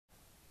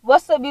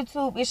What's up,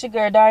 YouTube? It's your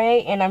girl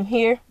Daria, and I'm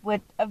here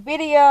with a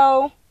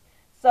video.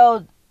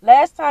 So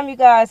last time you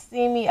guys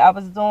see me, I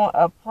was doing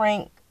a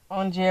prank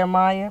on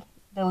Jeremiah,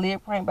 the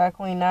lid prank by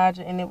Queen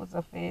Naja, and it was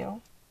a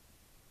fail.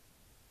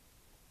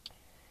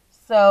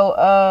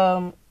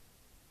 So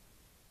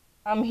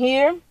I'm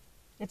here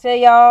to tell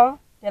y'all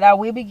that I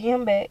will be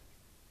getting back.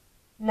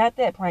 Not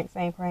that prank,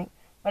 same prank,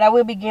 but I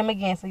will be getting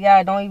again. So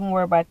y'all don't even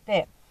worry about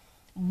that.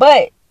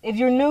 But if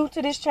you're new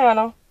to this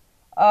channel,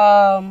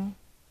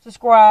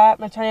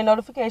 subscribe and turn your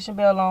notification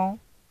bell on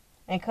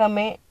and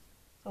comment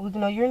so we can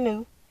know you're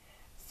new.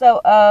 So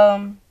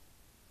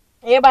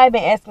everybody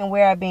been asking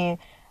where I've been.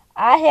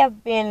 I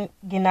have been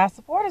getting our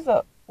supporters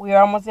up. We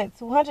are almost at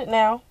 200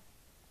 now.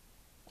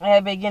 I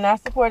have been getting our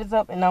supporters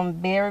up, and I'm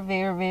very,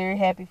 very, very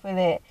happy for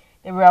that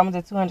we're almost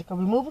at 200 because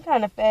we're moving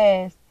kind of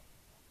fast.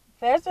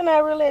 Faster than I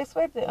really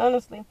expected,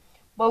 honestly.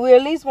 But we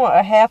at least want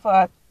a half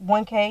of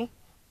 1K.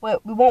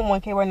 But we want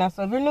 1K right now.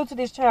 So if you're new to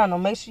this channel,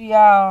 make sure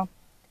y'all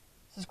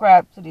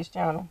subscribe to this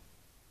channel.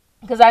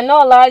 Because I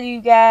know a lot of you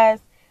guys,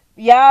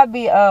 y'all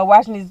be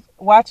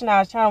watching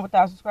our channel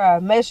without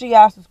subscribing. Make sure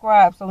y'all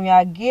subscribe so when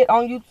y'all get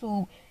on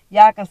YouTube,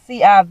 y'all can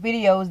see our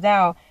videos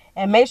down.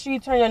 And make sure you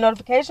turn your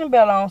notification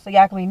bell on so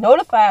y'all can be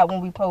notified when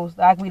we post.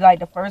 I can be like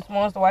the first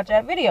ones to watch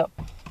our video.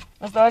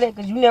 That's all that,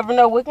 because you never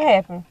know what can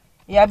happen.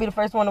 Y'all be the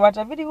first one to watch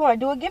our video. We might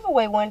do a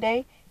giveaway one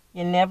day.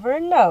 You never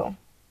know.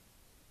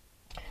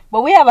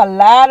 But we have a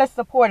lot of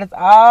supporters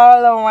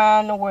all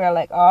around the world,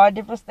 like all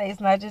different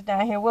states, not just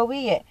down here where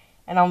we at.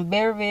 And I'm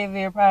very, very,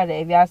 very proud of that.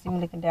 If y'all see me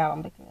looking down,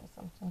 I'm looking at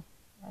something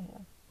right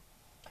here.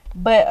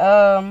 But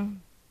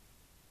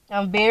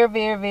I'm very,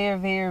 very, very,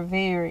 very,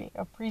 very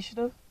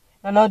appreciative.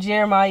 I know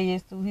Jeremiah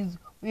is too.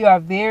 We are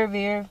very,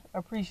 very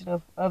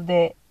appreciative of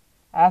that.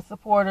 Our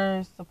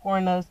supporters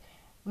supporting us.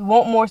 We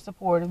want more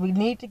supporters. We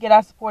need to get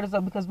our supporters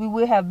up because we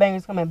will have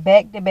bangers coming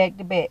back to back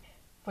to back.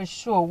 For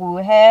sure. We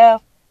will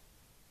have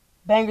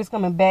bangers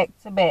coming back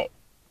to back.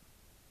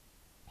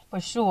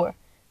 For sure.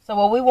 So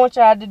what we want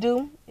y'all to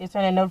do is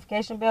turn that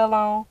notification bell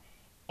on.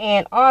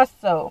 And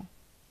also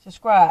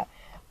subscribe.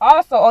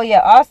 Also,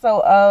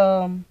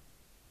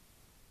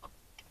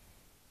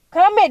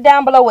 comment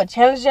down below what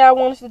challenges y'all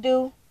want us to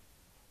do.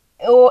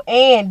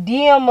 And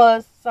DM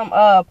us some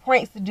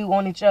pranks to do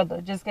on each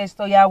other. Just in case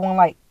so y'all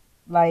won't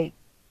like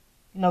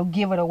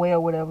give it away or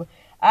whatever.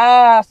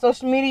 Our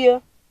social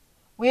media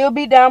will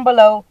be down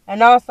below,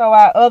 and also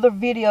our other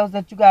videos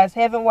that you guys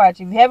haven't watched.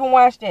 If you haven't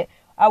watched it,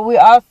 I will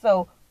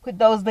also put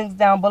those links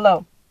down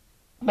below.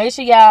 Make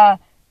sure y'all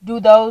do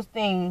those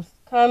things.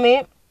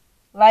 Comment,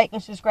 like,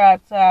 and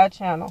subscribe to our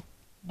channel.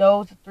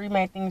 Those are 3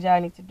 main things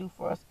y'all need to do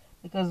for us,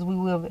 because we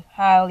will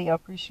highly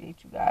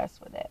appreciate you guys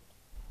for that.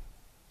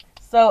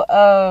 So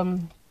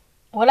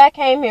what I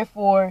came here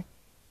for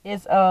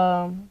is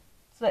to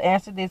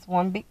answer this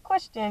one big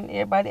question.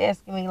 Everybody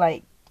asking me,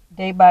 like,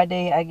 day by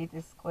day, I get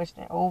this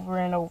question over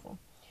and over.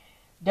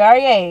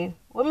 Daria,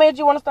 what made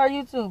you want to start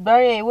YouTube?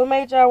 Daria, what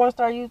made y'all want to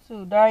start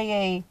YouTube?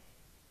 Daria,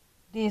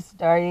 this,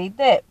 Daria,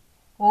 that.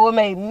 Well, what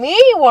made me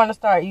want to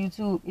start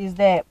YouTube is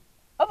that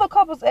other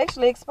couples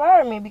actually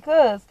inspired me,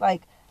 because,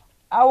 like,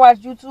 I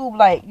watch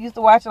YouTube, used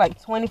to watch it,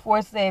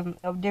 24/7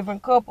 of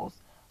different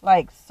couples.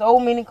 Like, so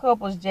many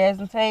couples: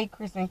 Jasmine Tate,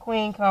 Chris and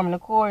Queen, Carmen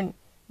Accord,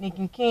 Nick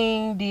and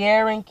King,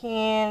 De'Aaron,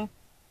 Ken,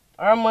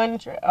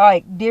 Armand,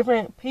 like,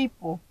 different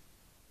people.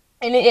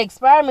 And it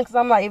inspired me because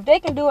I'm like, if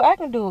they can do it, I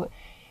can do it.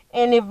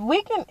 And if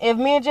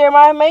me and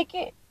Jeremiah make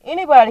it,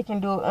 anybody can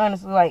do it,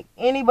 honestly. Like,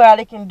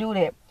 anybody can do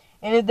that.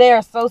 And if they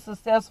are so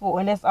successful,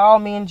 and that's all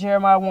me and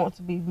Jeremiah want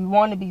to be. We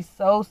want to be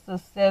so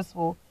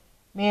successful.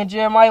 Me and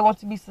Jeremiah want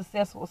to be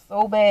successful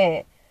so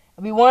bad.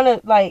 We want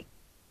to,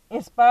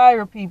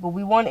 inspire people.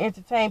 We want to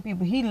entertain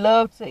people. He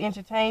loves to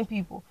entertain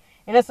people.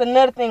 And that's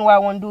another thing why I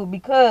want to do it,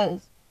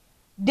 because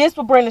this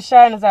will bring the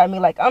shyness out of me.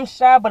 Like, I'm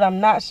shy, but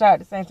I'm not shy at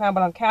the same time,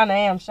 but I'm kind of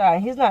am shy.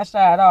 And he's not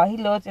shy at all. He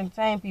loves to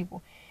entertain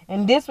people.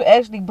 And this will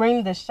actually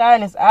bring the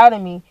shyness out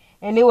of me.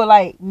 And it will,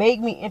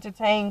 make me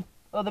entertain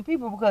other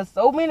people, because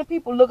so many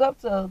people look up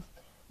to us,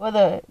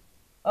 whether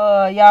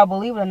y'all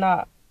believe it or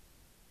not.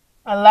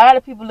 A lot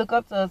of people look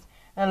up to us,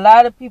 and a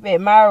lot of people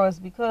admire us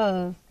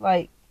because,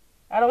 I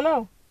don't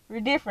know, we're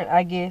different,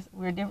 I guess.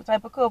 We're a different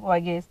type of couple, I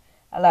guess.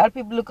 A lot of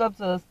people look up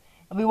to us.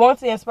 And we want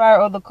to inspire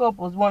other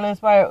couples. We want to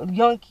inspire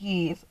young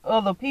kids,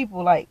 other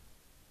people,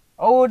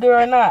 older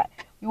or not.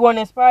 We want to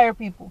inspire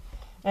people.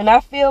 And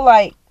I feel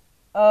like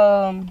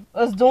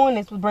us doing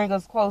this would bring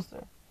us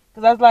closer.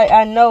 Because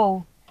I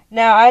know.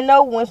 Now, I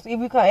know if we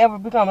ever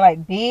become,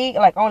 big,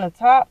 on the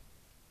top,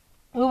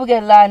 we will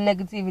get a lot of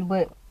negativity.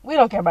 But we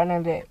don't care about none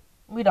of that.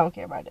 We don't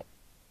care about that.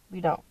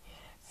 We don't.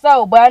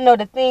 So, but I know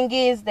the thing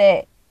is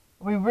that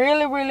we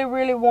really, really,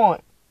 really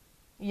want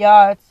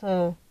y'all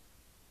to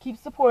keep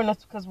supporting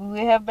us, because we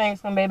will have bangers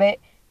coming back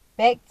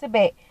to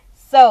back.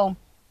 So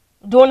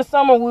during the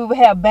summer we will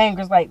have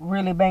bangers,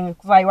 really bangers.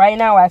 Cause right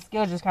now our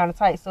schedule is kind of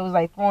tight, so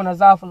it's throwing us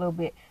off a little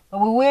bit.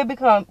 But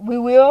we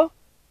will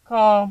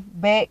come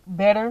back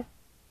better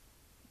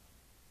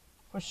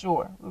for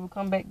sure. We will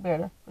come back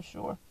better for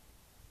sure.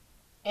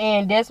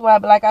 And that's why,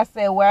 like I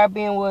said, where I've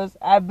been, because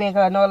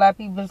I know a lot of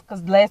people,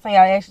 because the last time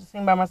I actually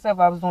seen by myself,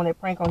 I was doing that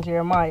prank on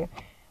Jeremiah.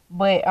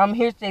 But I'm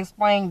here to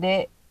explain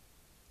that,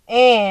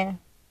 and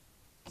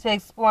to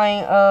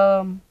explain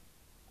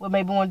what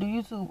made me want to do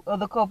YouTube.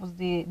 Other couples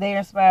did. They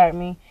inspired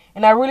me.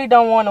 And I really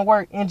don't want to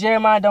work, and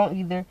Jeremiah don't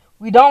either.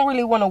 We don't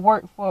really want to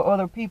work for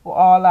other people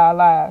all our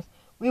lives.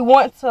 We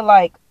want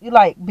to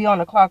be on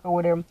the clock or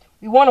whatever.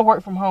 We want to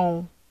work from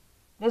home.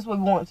 That's what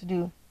we want to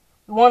do.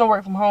 We want to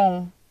work from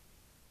home.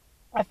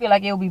 I feel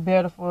like it would be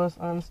better for us,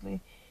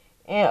 honestly.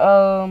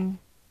 And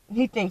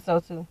he thinks so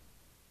too.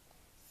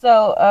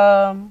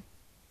 So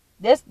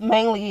that's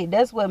mainly it.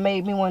 That's what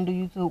made me want to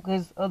do YouTube,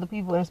 because other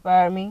people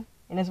inspired me,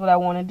 and that's what I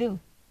want to do.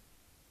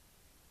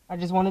 I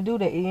just want to do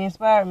that. It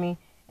inspired me.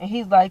 And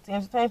he's like to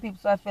entertain people,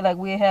 so I feel like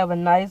we have a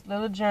nice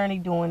little journey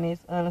doing this,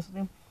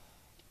 honestly.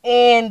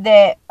 And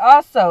that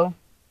also,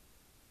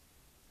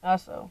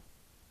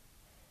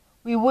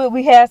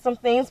 we have some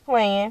things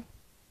planned.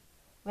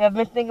 We have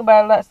been thinking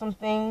about some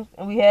things,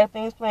 and we have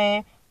things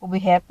planned, but we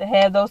have to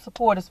have those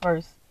supporters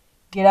first.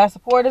 Get our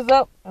supporters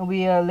up, and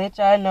we'll let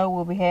y'all know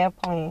what we have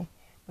planned.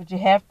 But you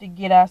have to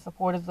get our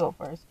supporters up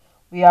first.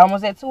 We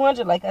almost at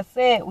 200, like I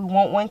said. We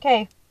want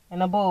 1K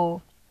and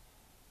above.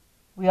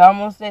 We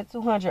almost at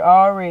 200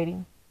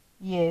 already.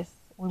 Yes,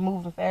 we're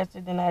moving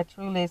faster than I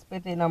truly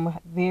expected, and I'm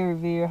very,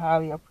 very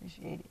highly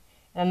appreciated.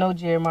 And I know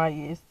Jeremiah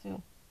is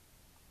too.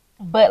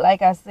 But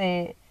like I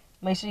said,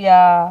 make sure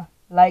y'all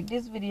like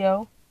this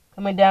video,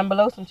 comment down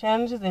below some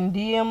challenges, and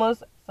DM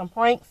us some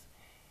pranks,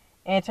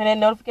 and turn that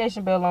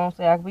notification bell on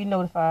so I can be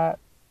notified.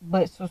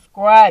 But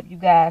subscribe, you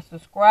guys.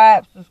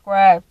 Subscribe.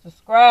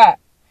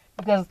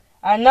 Because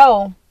I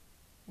know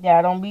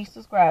y'all don't be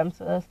subscribing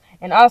to us.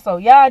 And also,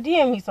 y'all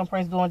DM me some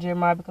pranks doing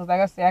Jeremiah, because like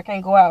I said, I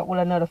can't go out with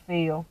another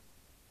fail.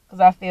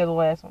 Because I failed the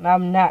last one.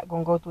 I'm not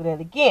going to go through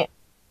that again.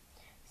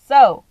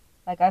 So,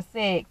 like I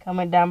said,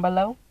 comment down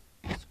below,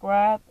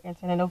 subscribe, and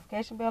turn the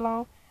notification bell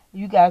on.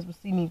 You guys will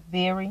see me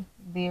very,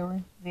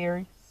 very,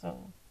 very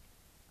soon.